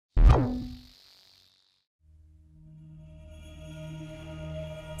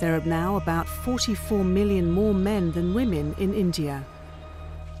There are now about 44 million more men than women in India.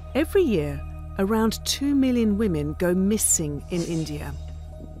 Every year, around 2 million women go missing in India.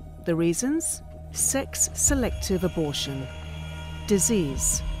 The reasons? Sex-selective abortion,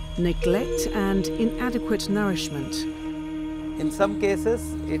 disease, neglect and inadequate nourishment. In some cases,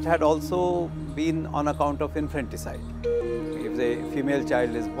 it had also been on account of infanticide. If the female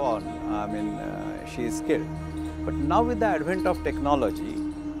child is born, she is killed. But now with the advent of technology,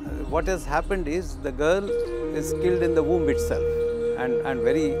 what has happened is the girl is killed in the womb itself. And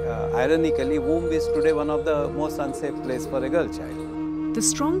very ironically, womb is today one of the most unsafe places for a girl child. The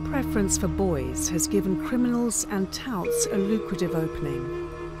strong preference for boys has given criminals and touts a lucrative opening.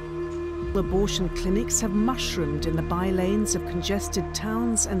 Abortion clinics have mushroomed in the bylanes of congested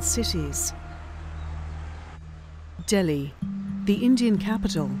towns and cities. Delhi, the Indian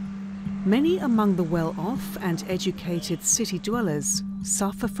capital. Many among the well-off and educated city dwellers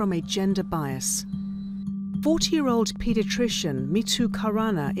suffer from a gender bias. 40-year-old paediatrician Mitu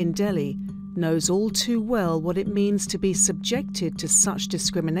Khurana in Delhi knows all too well what it means to be subjected to such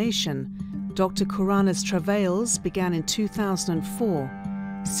discrimination. Dr. Khurana's travails began in 2004,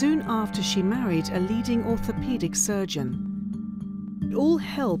 soon after she married a leading orthopedic surgeon. All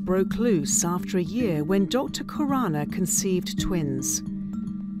hell broke loose after a year when Dr. Khurana conceived twins.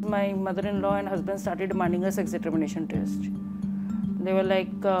 My mother-in-law and husband started demanding a sex determination test. They were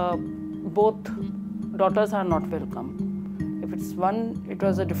like, both daughters are not welcome. If it's one, it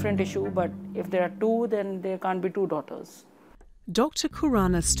was a different issue, but if there are two, then there can't be two daughters. Dr.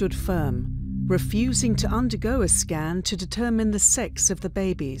 Khurana stood firm, refusing to undergo a scan to determine the sex of the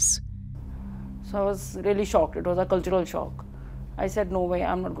babies. So I was really shocked. It was a cultural shock. I said, no way,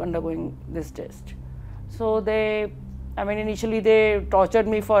 I'm not undergoing this test. So initially they tortured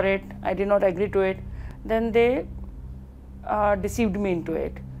me for it. I did not agree to it. Then they deceived me into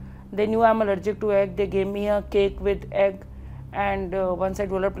it. They knew I'm allergic to egg. They gave me a cake with egg. And once I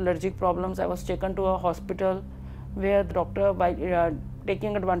developed allergic problems, I was taken to a hospital where the doctor, by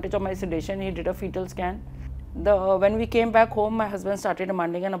taking advantage of my sedation, he did a fetal scan. When we came back home, my husband started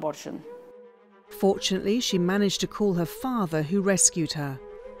demanding an abortion. Fortunately, she managed to call her father, who rescued her.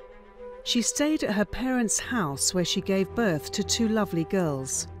 She stayed at her parents' house where she gave birth to 2 lovely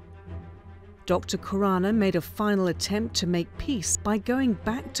girls. Dr. Khurana made a final attempt to make peace by going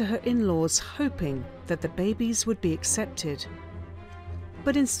back to her in-laws, hoping that the babies would be accepted.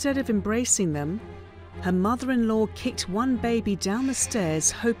 But instead of embracing them, her mother-in-law kicked one baby down the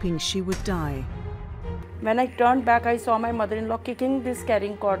stairs, hoping she would die. When I turned back, I saw my mother-in-law kicking this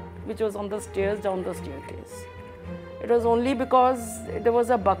carrying cot, which was on the stairs, down the staircase. It was only because there was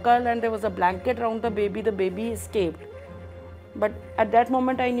a buckle and there was a blanket around the baby escaped. But at that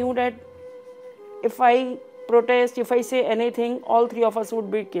moment, I knew that if I protest, if I say anything, all 3 of us would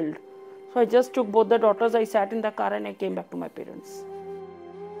be killed. So I just took both the daughters, I sat in the car and I came back to my parents.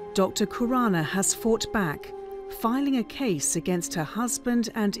 Dr. Khurana has fought back, filing a case against her husband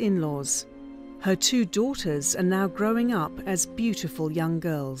and in-laws. Her 2 daughters are now growing up as beautiful young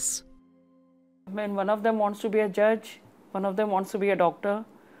girls. One of them wants to be a judge, one of them wants to be a doctor.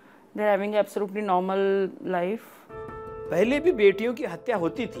 They're having absolutely normal life. पहले भी बेटियों की हत्या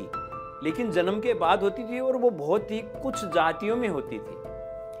होती थी, लेकिन जन्म के बाद होती थी और वो बहुत ही कुछ जातियों में होती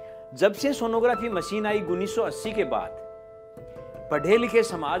थी। जब से सोनोग्राफी मशीन आई 1980 के बाद, पढ़े लिखे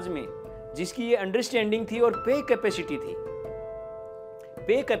समाज में जिसकी ये अंडरस्टैंडिंग थी और पे कैपेसिटी थी,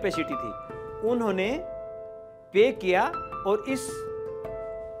 उन्होंने पे किया और इस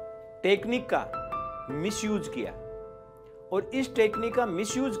टेक्निक का मिसयूज किया और इस टेक्निक का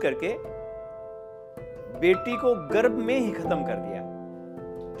मिसयूज करके बेटी को गर्भ में ही खत्म कर दिया।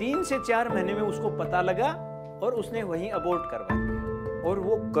 3 से 4 महीने में उसको पता लगा और उसने वहीं अबॉर्ट करवा दिया और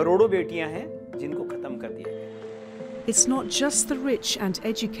वो करोड़ों बेटियां हैं जिनको खत्म कर दिया गया। It's not just the rich and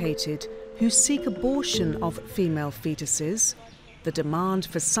educated who seek abortion of female fetuses. The demand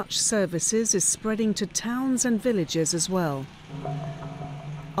for such services is spreading to towns and villages as well.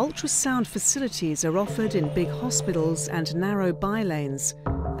 Ultrasound facilities are offered in big hospitals and narrow bylanes,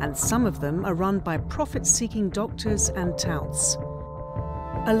 and some of them are run by profit-seeking doctors and touts.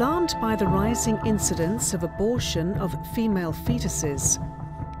 Alarmed by the rising incidence of abortion of female fetuses,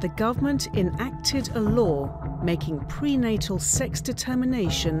 the government enacted a law making prenatal sex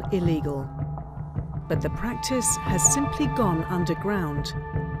determination illegal. But the practice has simply gone underground.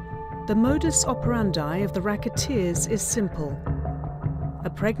 The modus operandi of the racketeers is simple. A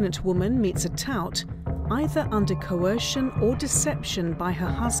pregnant woman meets a tout either under coercion or deception by her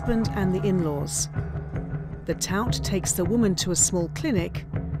husband and the in-laws. The tout takes the woman to a small clinic.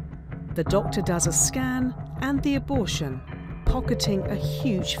 The doctor does a scan and the abortion, pocketing a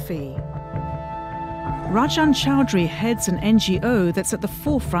huge fee. Rajan Choudhary heads an NGO that's at the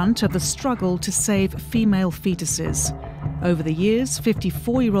forefront of the struggle to save female fetuses. Over the years,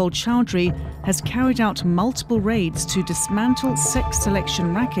 54-year-old Choudhary has carried out multiple raids to dismantle sex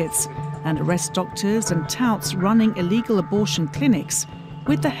selection rackets and arrest doctors and touts running illegal abortion clinics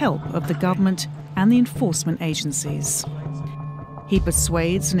with the help of the government and the enforcement agencies. He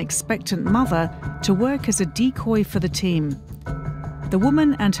persuades an expectant mother to work as a decoy for the team. The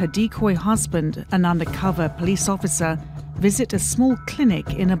woman and her decoy husband, an undercover police officer, visit a small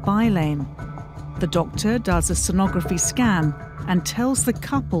clinic in a by-lane. The doctor does a sonography scan and tells the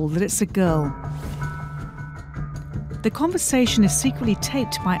couple that it's a girl. The conversation is secretly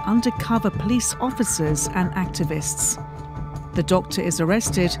taped by undercover police officers and activists. The doctor is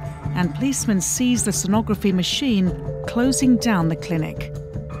arrested and policemen seize the sonography machine, closing down the clinic.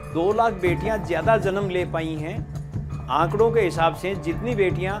 2 lakh बेटियां ज़्यादा जन्म ले पाई हैं आंकड़ों के हिसाब से जितनी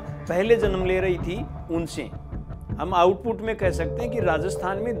बेटियां पहले जन्म ले रही थी उनसे। हम आउटपुट में कह सकते हैं कि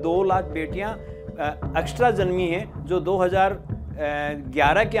राजस्थान में 2 लाख बेटियां एक्स्ट्रा जन्मी हैं जो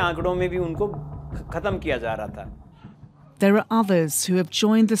 2011 के आंकड़ों में भी उनको खत्म किया जा रहा था। There are others who have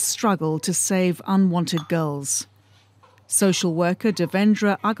joined the struggle to save unwanted girls. Social worker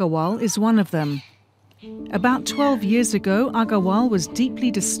Devendra Agarwal is one of them. About 12 years ago, Agarwal was deeply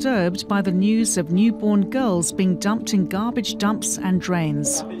disturbed by the news of newborn girls being dumped in garbage dumps and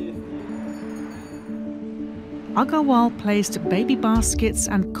drains. Agarwal placed baby baskets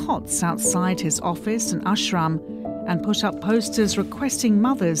and cots outside his office and ashram and put up posters requesting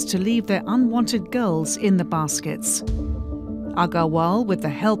mothers to leave their unwanted girls in the baskets. Agarwal, with the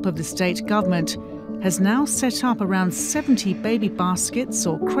help of the state government, has now set up around 70 baby baskets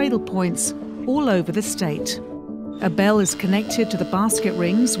or cradle points all over the state. A bell is connected to the basket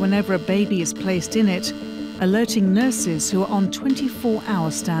rings whenever a baby is placed in it, alerting nurses who are on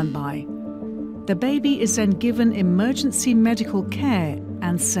 24-hour standby. The baby is then given emergency medical care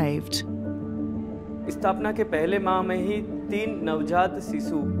and saved. स्थापना के पहले माह में ही 3 नवजात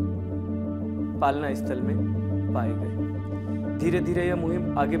शिशु पालना स्थल में पाए गए। धीरे-धीरे यह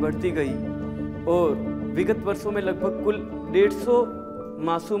मुहिम आगे बढ़ती गई और विगत वर्षों में लगभग कुल 150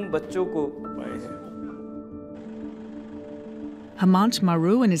 मासूम बच्चों को पाए हैं। Hemant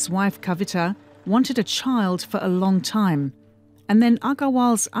Maru and his wife Kavita wanted a child for a long time, and then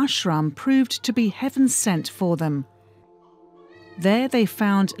Agarwal's ashram proved to be heaven sent for them. There they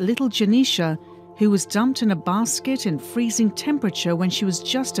found little Janisha, who was dumped in a basket in freezing temperature when she was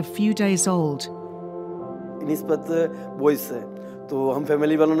just a few days old. निस्बत boys है तो हम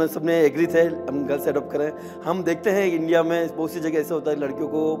family वालों ने सबने agree थे हम girls adopt करें। हम देखते हैं इंडिया में बहुत सी जगह ऐसा होता है लड़कियों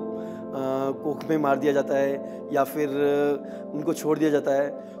को कोख में मार दिया जाता है या फिर उनको छोड़ दिया जाता है,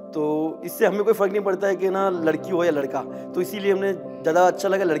 तो इससे हमें कोई फ़र्क नहीं पड़ता है कि ना लड़की हो या लड़का, तो इसीलिए हमने ज़्यादा अच्छा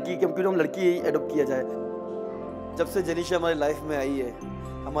लगा लड़की क्योंकि हम लड़की एडॉप्ट किया जाए। जब से जनीशा हमारी लाइफ में आई है,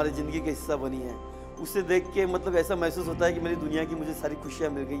 हमारी ज़िंदगी का हिस्सा बनी है, उससे देख के मतलब ऐसा महसूस होता है कि मेरी दुनिया की मुझे सारी खुशियाँ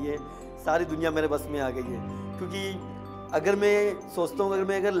मिल गई है, सारी दुनिया मेरे बस में आ गई है। क्योंकि अगर मैं सोचता हूँ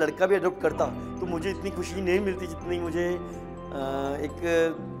अगर लड़का भी एडॉप्ट करता तो मुझे इतनी खुशी नहीं मिलती जितनी मुझे एक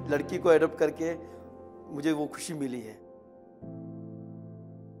लड़की को एडॉप्ट करके मुझे वो खुशी मिली है।